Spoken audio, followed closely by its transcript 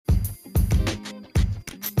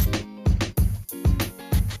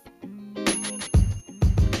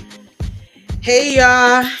Hey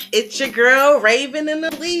y'all, it's your girl Raven and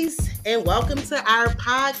Elise, and welcome to our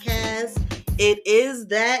podcast. It is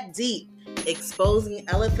that deep, exposing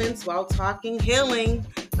elephants while talking healing.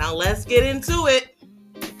 Now let's get into it.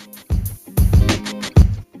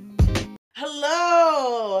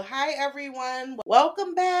 Hello, hi everyone.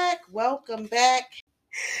 Welcome back. Welcome back.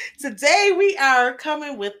 Today we are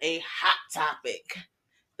coming with a hot topic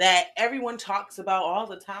that everyone talks about all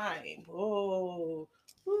the time. Oh,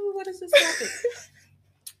 what is this topic?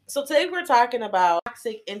 So today we're talking about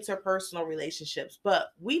toxic interpersonal relationships, but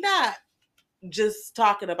we not just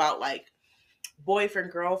talking about like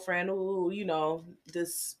boyfriend, girlfriend,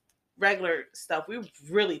 this regular stuff. We're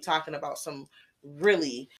really talking about some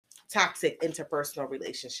really toxic interpersonal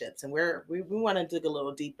relationships, and we want to dig a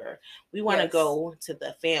little deeper. We want to go to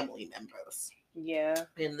the family members. Yeah.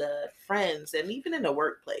 In the friends and even in the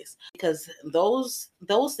workplace, because those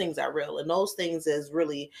things are real, and those things is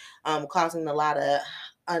really causing a lot of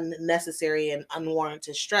unnecessary and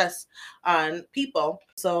unwarranted stress on people.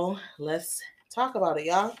 So let's talk about it,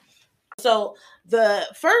 y'all. So the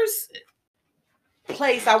first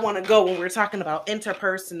place I want to go when we're talking about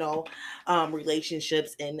interpersonal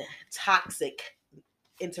relationships and toxic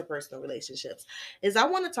interpersonal relationships is I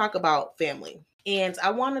want to talk about family. And I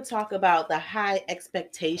want to talk about the high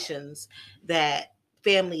expectations that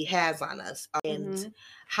family has on us and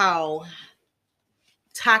how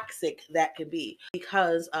toxic that can be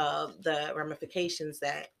because of the ramifications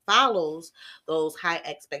that follows those high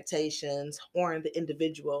expectations on the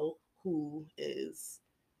individual who is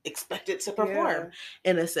expected to perform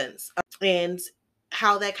in a sense, and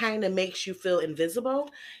how that kind of makes you feel invisible,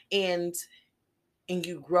 and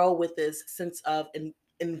you grow with this sense of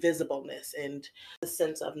invisibleness and the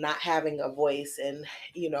sense of not having a voice, and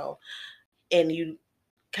and you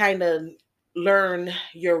kind of learn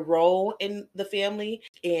your role in the family.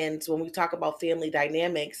 And when we talk about family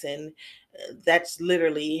dynamics, and that's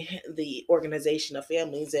literally the organization of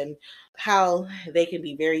families, and how they can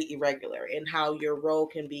be very irregular, and how your role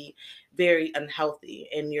can be very unhealthy,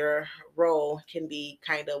 and your role can be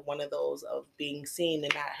kind of one of those of being seen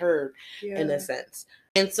and not heard in a sense.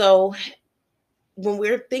 And so when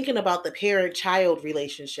we're thinking about the parent-child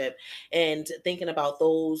relationship and thinking about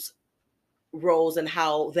those roles and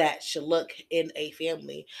how that should look in a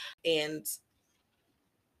family, and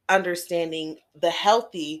understanding the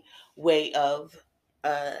healthy way of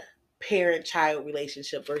a parent-child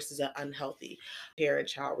relationship versus an unhealthy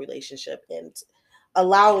parent-child relationship, and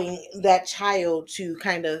allowing that child to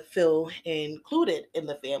kind of feel included in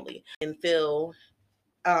the family and feel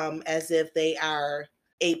as if they are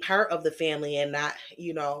a part of the family, and not,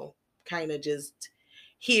 kind of just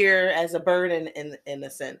here as a burden in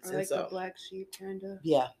a sense. Or like and so the black sheep, kind of.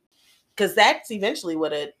 Yeah, because that's eventually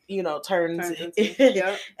what it turns into.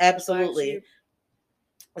 Yep, absolutely.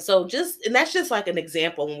 So and that's just like an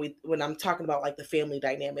example when I'm talking about like the family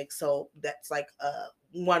dynamic. So that's like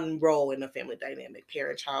one role in a family dynamic,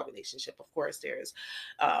 parent-child relationship. Of course, there's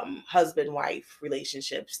husband-wife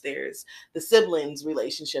relationships, there's the siblings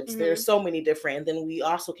relationships, there's so many different. And then we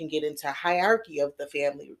also can get into hierarchy of the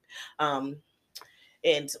family,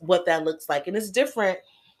 and what that looks like, and it's different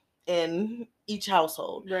in each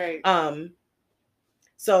household, right?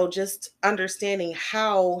 So just understanding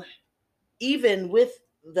how, even with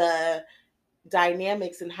the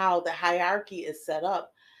dynamics and how the hierarchy is set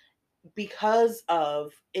up, because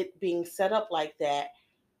of it being set up like that,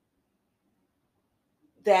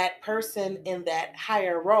 that person in that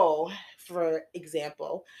higher role, for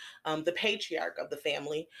example, the patriarch of the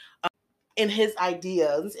family, in his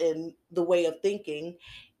ideas and the way of thinking,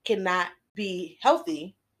 cannot be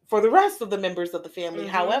healthy for the rest of the members of the family.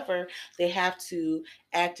 However, they have to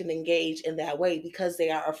act and engage in that way because they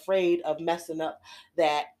are afraid of messing up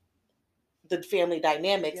the family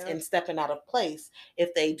dynamics and stepping out of place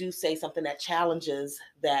if they do say something that challenges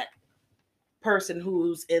that person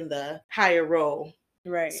who's in the higher role.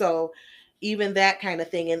 Right. So even that kind of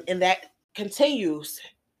thing, and that continues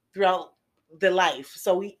throughout the life.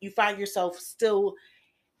 So you find yourself still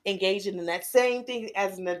engaging in that same thing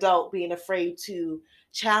as an adult, being afraid to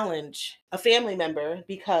challenge a family member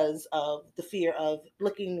because of the fear of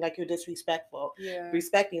looking like you're disrespectful,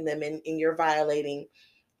 respecting them, and you're violating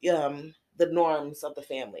the norms of the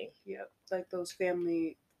family. Yep, like those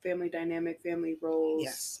family dynamic, family roles.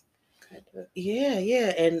 Yes. Kind of. Yeah,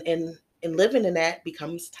 and living in that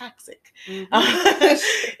becomes toxic.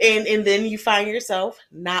 And then you find yourself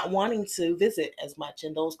not wanting to visit as much,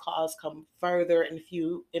 and those calls come further and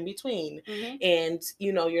few in between. And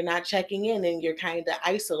you're not checking in, and you're kind of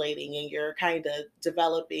isolating, and you're kind of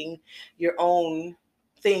developing your own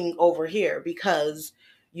thing over here because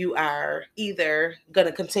you are either going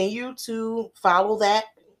to continue to follow that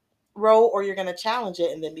role or you're going to challenge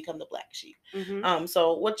it and then become the black sheep.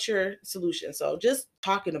 So what's your solution? So just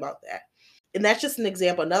talking about that. And that's just an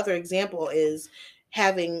example. Another example is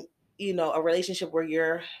having, a relationship where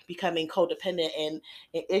you're becoming codependent and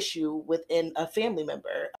an issue within a family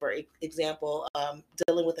member. For example,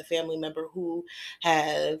 dealing with a family member who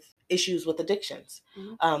have issues with addictions,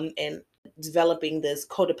 and developing this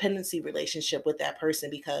codependency relationship with that person,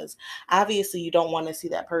 because obviously you don't want to see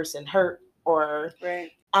that person hurt or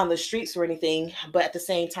on the streets or anything, but at the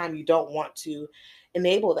same time you don't want to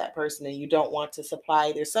enable that person and you don't want to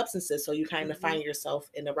supply their substances. So you kind of find yourself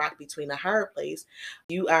in a rock between a hard place.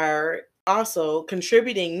 You are also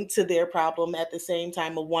contributing to their problem at the same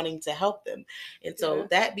time of wanting to help them. And so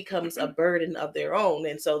that becomes a burden of their own.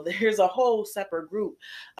 And so there's a whole separate group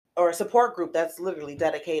or a support group that's literally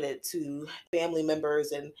dedicated to family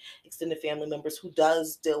members and extended family members who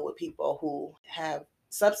does deal with people who have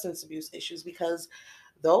substance abuse issues, because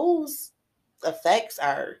those effects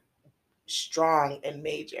are strong and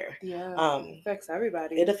major. It affects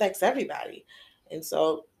everybody. It affects everybody. And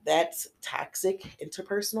so that's toxic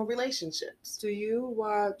interpersonal relationships. Do you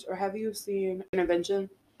watch or have you seen Intervention?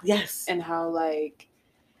 Yes. And how,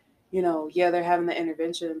 they're having the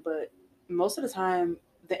intervention, but most of the time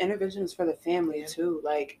the intervention is for the family too.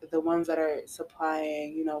 Like the ones that are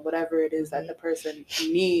supplying, whatever it is that the person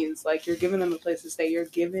needs. Like you're giving them a place to stay. You're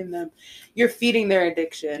feeding their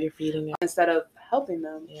addiction. You're feeding them instead of helping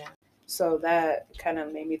them. Yeah. So that kind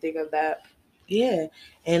of made me think of that. Yeah.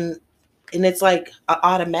 And it's like an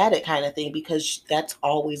automatic kind of thing, because that's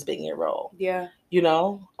always been your role. Yeah.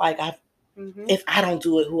 Like if I don't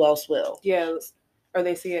do it, who else will? Yeah. Or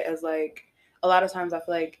they see it as like, a lot of times I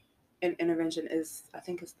feel like an intervention is, I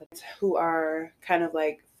think it's who are kind of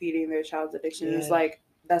like feeding their child's addiction. Yeah. It's like,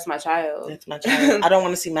 that's my child. That's my child. I don't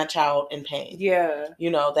want to see my child in pain. Yeah.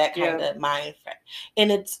 That kind of mind frame. And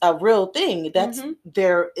it's a real thing. That's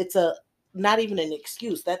it's not even an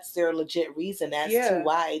excuse. That's their legit reason as to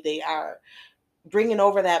why they are bringing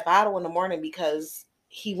over that bottle in the morning, because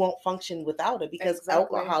he won't function without it, because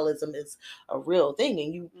alcoholism is a real thing.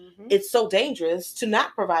 And it's so dangerous to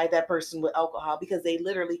not provide that person with alcohol, because they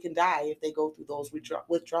literally can die if they go through those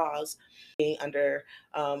withdrawals being under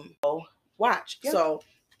watch. Yep. So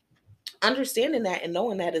understanding that and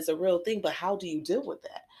knowing that is a real thing, but how do you deal with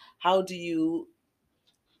that? How do you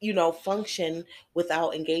function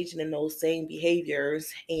without engaging in those same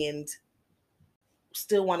behaviors and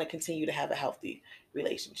still want to continue to have a healthy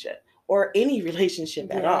relationship or any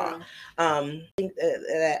relationship at all? I think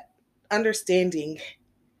that understanding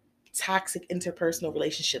toxic interpersonal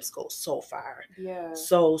relationships goes so far. Yeah.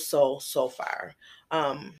 So far.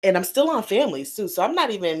 And I'm still on families too. So I'm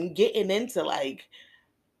not even getting into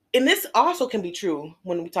and this also can be true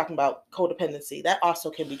when we're talking about codependency. That also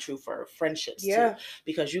can be true for friendships too,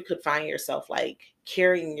 because you could find yourself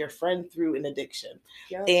carrying your friend through an addiction,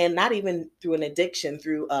 and not even through an addiction,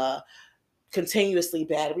 through a continuously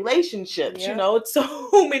bad relationships. It's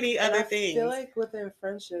so many other things. I feel like within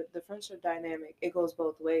friendship, the friendship dynamic, it goes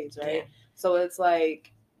both ways, right? Yeah. So it's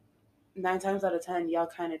like 9 times out of 10, y'all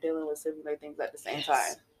kind of dealing with similar things at the same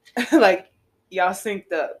time. Y'all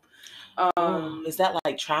synced up. Is that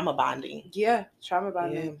like trauma bonding? Yeah, trauma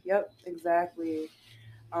bonding. Yeah. Yep, exactly.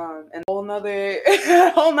 And a whole nother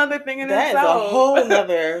thing in that itself. That is a whole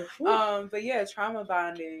nother. But yeah, trauma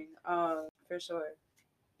bonding, for sure.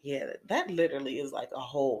 Yeah, that literally is like a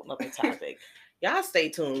whole nother topic. Y'all stay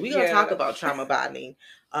tuned. We're gonna talk about trauma bonding.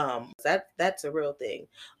 That's a real thing.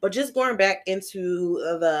 But just going back into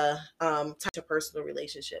the interpersonal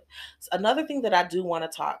relationship. So another thing that I do want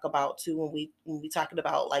to talk about too when we talking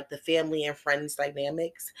about the family and friends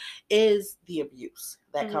dynamics is the abuse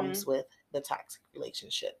that comes with the toxic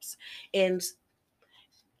relationships. And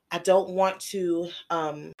I don't want to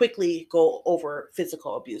quickly go over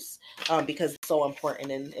physical abuse because it's so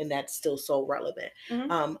important and that's still so relevant.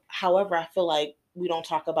 However, I feel like we don't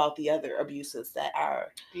talk about the other abuses that are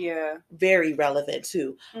very relevant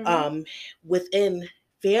too within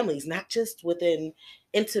families, not just within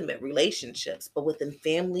intimate relationships, but within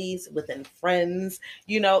families, within friends,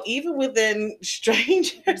 even within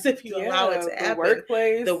strangers, if you allow it to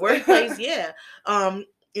happen. The workplace, yeah.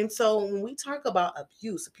 And so when we talk about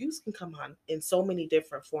abuse can come on in so many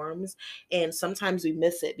different forms. And sometimes we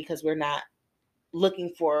miss it because we're not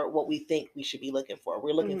looking for what we think we should be looking for.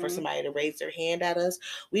 We're looking for somebody to raise their hand at us.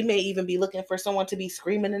 We may even be looking for someone to be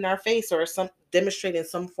screaming in our face or demonstrating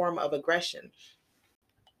some form of aggression.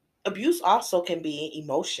 Abuse also can be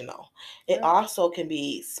emotional. It also can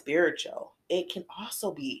be spiritual. It can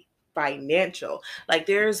also be financial.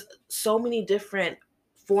 There's so many different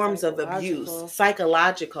forms of abuse,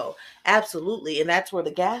 psychological, absolutely. And that's where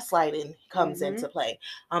the gaslighting comes into play.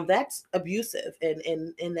 That's abusive,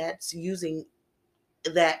 and that's using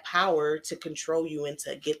that power to control you and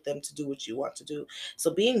to get them to do what you want to do.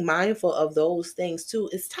 So being mindful of those things too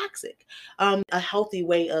is toxic. A healthy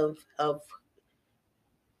way of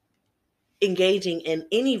engaging in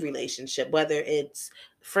any relationship, whether it's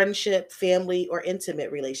friendship, family, or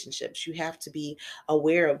intimate relationships, you have to be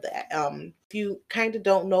aware of that. If you kind of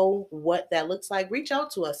don't know what that looks like, reach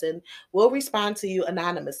out to us and we'll respond to you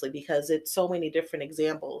anonymously, because it's so many different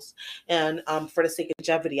examples. And for the sake of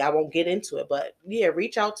longevity, I won't get into it, but yeah,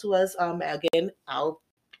 reach out to us. Again, I'll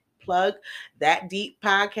plug that deep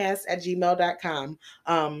podcast at gmail.com.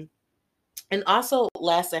 And also,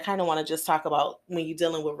 last, I kind of want to just talk about when you're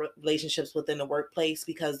dealing with relationships within the workplace,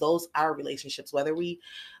 because those are relationships, whether we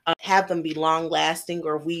have them be long lasting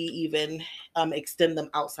or we even extend them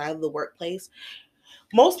outside of the workplace.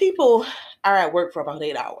 Most people are at work for about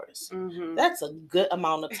 8 hours. That's a good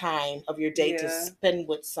amount of time of your day to spend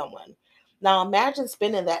with someone. Now, imagine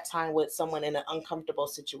spending that time with someone in an uncomfortable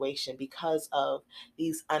situation because of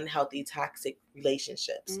these unhealthy, toxic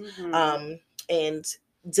relationships. And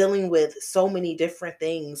dealing with so many different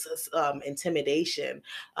things, intimidation,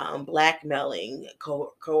 blackmailing,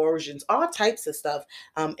 coercions, all types of stuff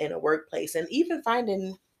in a workplace, and even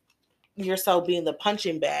finding yourself being the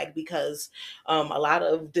punching bag because a lot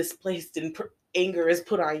of displaced and anger is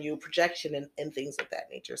put on you, projection, and things of that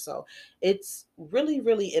nature. So it's really,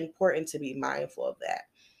 really important to be mindful of that.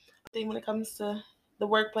 I think when it comes to the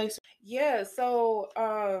workplace. Yeah, so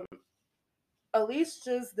Elise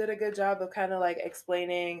just did a good job of kind of like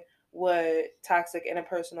explaining what toxic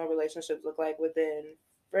interpersonal relationships look like within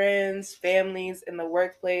friends, families, in the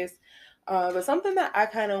workplace. But something that I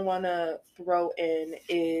kind of want to throw in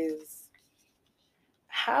is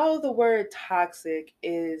how the word toxic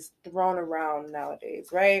is thrown around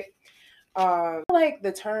nowadays, right? Like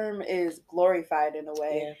the term is glorified in a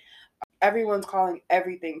way. Yeah. Everyone's calling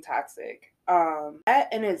everything toxic. That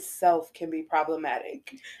in itself can be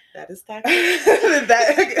problematic. That is toxic.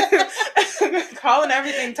 Calling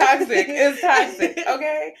everything toxic is toxic,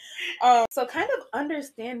 okay? So kind of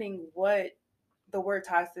understanding what the word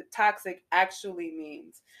toxic actually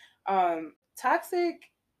means.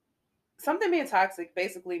 Something being toxic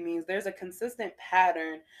basically means there's a consistent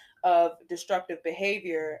pattern of destructive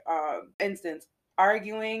behavior. Instance,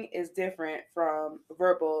 arguing is different from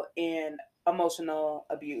verbal and emotional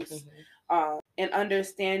abuse. And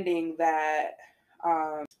understanding that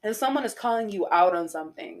if someone is calling you out on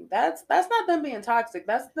something, that's not them being toxic.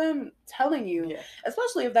 That's them telling you,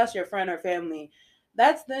 especially if that's your friend or family,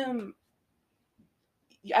 that's them.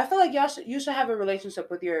 I feel like you should have a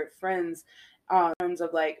relationship with your friends in terms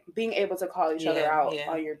of like being able to call each other out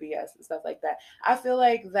on your BS and stuff like that. I feel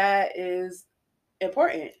like that is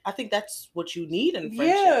important. I think that's what you need in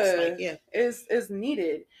friendships. Is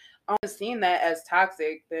needed. Seeing that as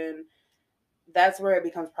toxic, then that's where it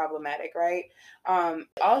becomes problematic, right?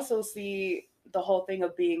 Also see the whole thing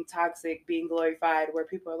of being toxic being glorified, where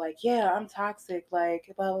people are like, yeah, I'm toxic, like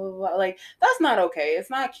blah blah blah. Like that's not okay. It's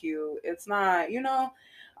not cute. It's not,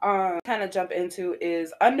 kind of jump into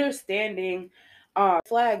is understanding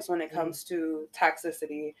flags when it comes to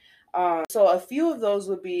toxicity. So a few of those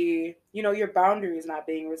would be, your boundaries not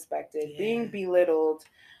being respected, being belittled,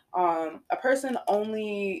 a person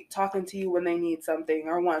only talking to you when they need something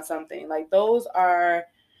or want something. Like those are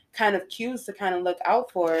kind of cues to kind of look out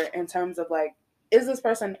for in terms of like, is this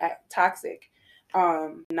person toxic?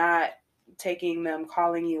 Not taking them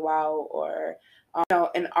calling you out or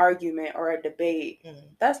an argument or a debate.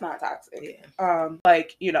 That's not toxic.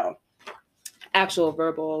 Actual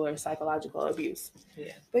verbal or psychological abuse.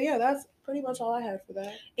 But yeah, that's pretty much all I have for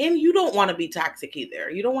that. And you don't want to be toxic either.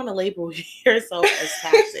 You don't want to label yourself as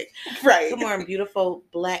toxic. Right. Come on, beautiful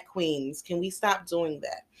Black queens. Can we stop doing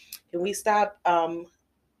that? Can we stop,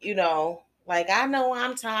 like, I know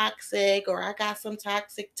I'm toxic or I got some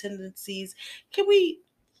toxic tendencies. Can we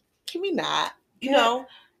not? You know?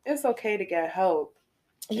 It's okay to get help.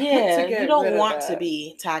 Yeah, you don't want to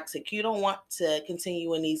be toxic. You don't want to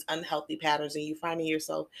continue in these unhealthy patterns, and you finding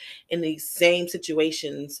yourself in these same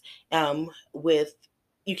situations with,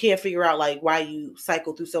 you can't figure out like why you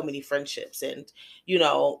cycle through so many friendships and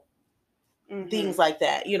things like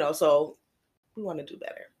that. So we want to do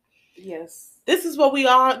better. Yes. This is what we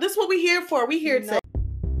are. This is what we're here for. We're here to.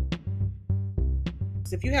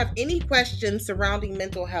 If you have any questions surrounding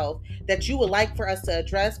mental health that you would like for us to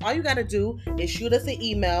address, all you got to do is shoot us an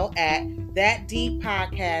email at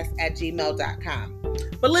thatdeeppodcast@gmail.com.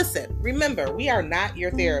 But listen, remember, we are not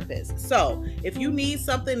your therapist. So if you need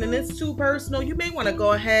something and it's too personal, you may want to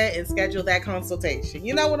go ahead and schedule that consultation.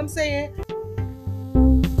 You know what I'm saying?